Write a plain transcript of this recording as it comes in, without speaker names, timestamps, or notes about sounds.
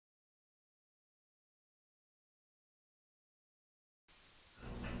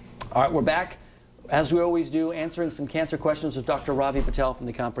All right, we're back, as we always do, answering some cancer questions with Dr. Ravi Patel from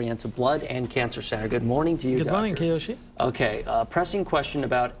the Comprehensive Blood and Cancer Center. Good morning to you, Doctor. Good morning, Kiyoshi. Okay, pressing question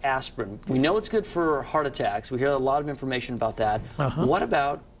about aspirin. We know it's good for heart attacks. We hear a lot of information about that. What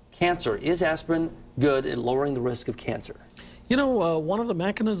about cancer? Is aspirin good at lowering the risk of cancer? You know, one of the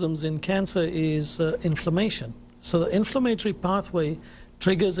mechanisms in cancer is inflammation. So the inflammatory pathway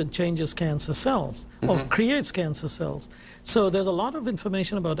triggers and changes cancer cells, or creates cancer cells. So there's a lot of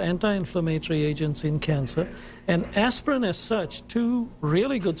information about anti-inflammatory agents in cancer, and aspirin as such, 2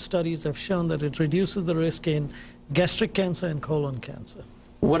 really good studies have shown that it reduces the risk in gastric cancer and colon cancer.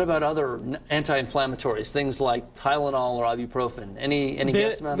 What about other anti-inflammatories, things like Tylenol or ibuprofen? Any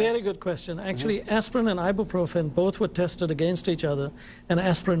guess about that? Very good question. Actually, aspirin and ibuprofen both were tested against each other, and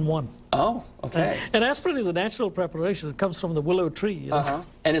aspirin won. Oh, okay. And aspirin is a natural preparation. It comes from the willow tree. You know?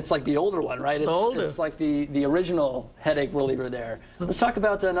 And it's like the older one, right? It's like the original headache reliever there. Let's talk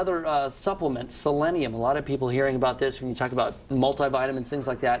about another supplement, selenium. A lot of people hearing about this when you talk about multivitamins, things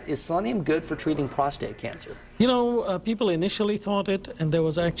like that. Is selenium good for treating prostate cancer? You know, people initially thought it, and there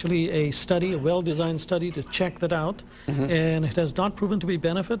was actually a study, a well-designed study to check that out, and it has not proven to be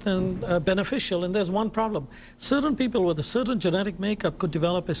beneficial. And there's one problem. Certain people with a certain genetic makeup could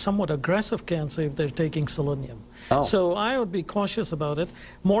develop a somewhat aggressive cancer if they're taking selenium. So I would be cautious about it.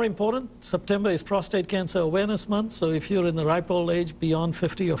 More important, September is Prostate Cancer Awareness Month, so if you're in the ripe old age beyond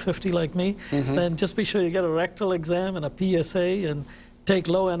 50 or 50 like me, then just be sure you get a rectal exam and a PSA, and take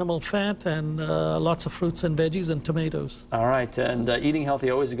low animal fat and lots of fruits and veggies and tomatoes. All right, and eating healthy,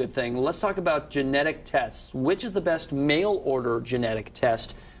 always a good thing. Let's talk about genetic tests. Which is the best mail order genetic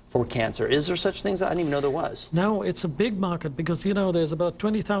test for cancer? Is there such things? I didn't even know there was. No, it's a big market because, you know, there's about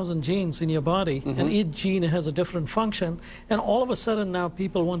 20,000 genes in your body, and each gene has a different function. And all of a sudden now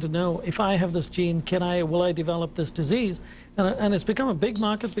people want to know, if I have this gene, will I develop this disease? And it's become a big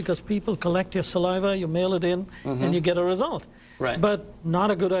market because people collect your saliva, you mail it in, and you get a result. Right. But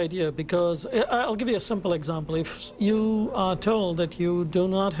not a good idea, because I'll give you a simple example. If you are told that you do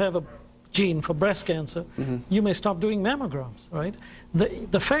not have a gene for breast cancer, you may stop doing mammograms, right?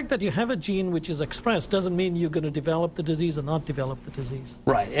 The fact that you have a gene which is expressed doesn't mean you're going to develop the disease or not develop the disease.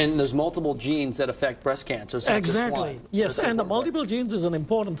 Right, and there's multiple genes that affect breast cancer. So exactly, yes, and the multiple genes is an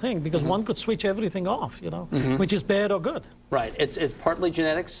important thing because one could switch everything off, you know, which is bad or good. Right, it's partly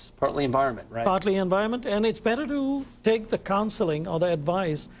genetics, partly environment, right? Partly environment, and it's better to take the counseling or the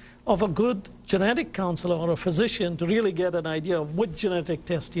advice of a good genetic counselor or a physician to really get an idea of what genetic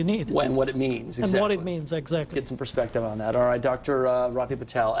test you need. And what it means, exactly. And what it means, exactly. Get some perspective on that. All right, Dr. Ravi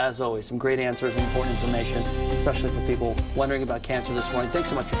Patel, as always, some great answers and important information, especially for people wondering about cancer this morning. Thanks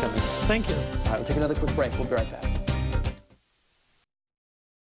so much for coming. Thank you. All right, we'll take another quick break. We'll be right back.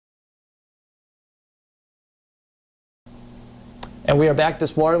 And we are back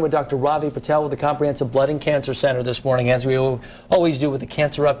this morning with Dr. Ravi Patel with the Comprehensive Blood and Cancer Center this morning, as we always do with the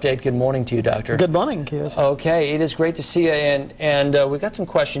Cancer Update. Good morning to you, Doctor. Good morning, Kiyoshi. Okay, it is great to see you, and we've got some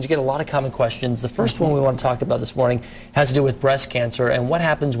questions. You get a lot of common questions. The first one we want to talk about this morning has to do with breast cancer and what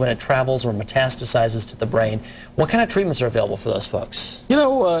happens when it travels or metastasizes to the brain. What kind of treatments are available for those folks? You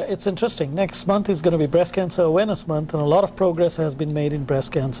know, it's interesting. Next month is going to be Breast Cancer Awareness Month, and a lot of progress has been made in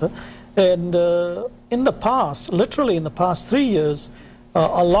breast cancer. And in the past, literally in the past 3 years,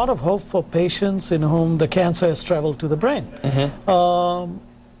 a lot of hope for patients in whom the cancer has traveled to the brain.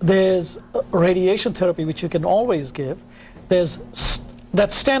 There's radiation therapy, which you can always give. There's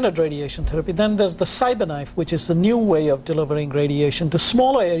that standard radiation therapy. Then there's the cyberknife, which is a new way of delivering radiation to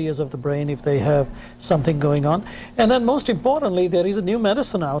smaller areas of the brain if they have something going on. And then most importantly, there is a new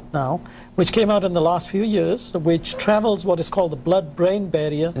medicine out now, which came out in the last few years, which travels what is called the blood-brain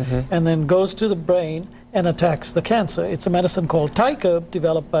barrier and then goes to the brain and attacks the cancer. It's a medicine called Tykerb,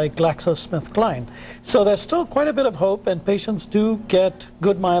 developed by GlaxoSmithKline. So there's still quite a bit of hope, and patients do get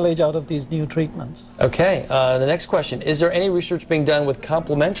good mileage out of these new treatments. Okay, the next question. Is there any research being done with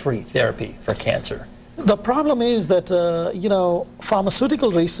complementary therapy for cancer? The problem is that, you know,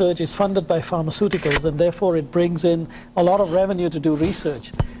 pharmaceutical research is funded by pharmaceuticals, and therefore it brings in a lot of revenue to do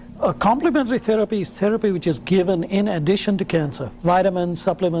research. Complementary therapy is therapy which is given in addition to cancer. Vitamins,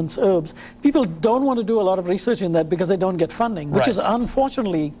 supplements, herbs. People don't want to do a lot of research in that because they don't get funding, which is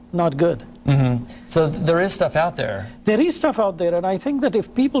unfortunately not good. So there is stuff out there. There is stuff out there, and I think that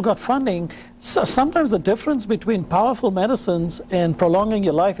if people got funding, sometimes the difference between powerful medicines and prolonging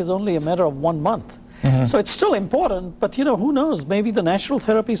your life is only a matter of 1 month. So it's still important, but you know, who knows? Maybe the natural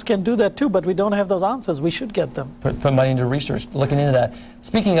therapies can do that too, but we don't have those answers. We should get them. Put money into research, looking into that.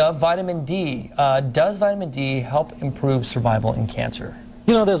 Speaking of vitamin D, does vitamin D help improve survival in cancer?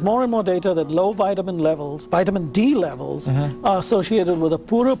 You know, there's more and more data that low vitamin levels, vitamin D levels, are associated with a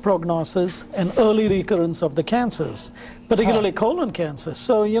poorer prognosis and early recurrence of the cancers, particularly colon cancer.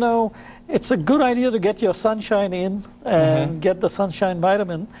 So, you know, it's a good idea to get your sunshine in and get the sunshine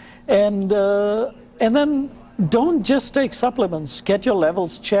vitamin. And then don't just take supplements. Get your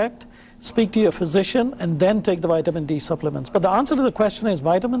levels checked, speak to your physician, and then take the vitamin D supplements. But the answer to the question is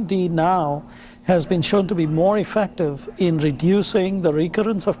vitamin D now has been shown to be more effective in reducing the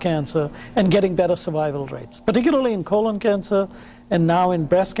recurrence of cancer and getting better survival rates, particularly in colon cancer and now in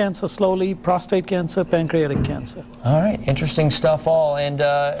breast cancer slowly, prostate cancer, pancreatic cancer. All right, interesting stuff all. And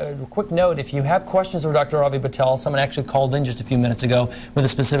a quick note, if you have questions for Dr. Ravi Patel, someone actually called in just a few minutes ago with a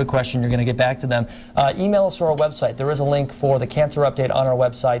specific question, you're going to get back to them. Email us to our website. There is a link for the cancer update on our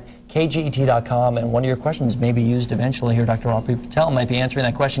website, kget.com, and one of your questions may be used eventually here. Dr. Ravi Patel might be answering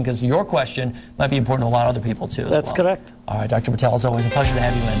that question because your question might be important to a lot of other people too. That's correct. All right, Dr. Patel, it's always a pleasure to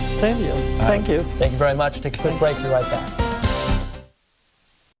have you in. Same to you. Thank you. Thank you very much. Take a quick break. Be right back.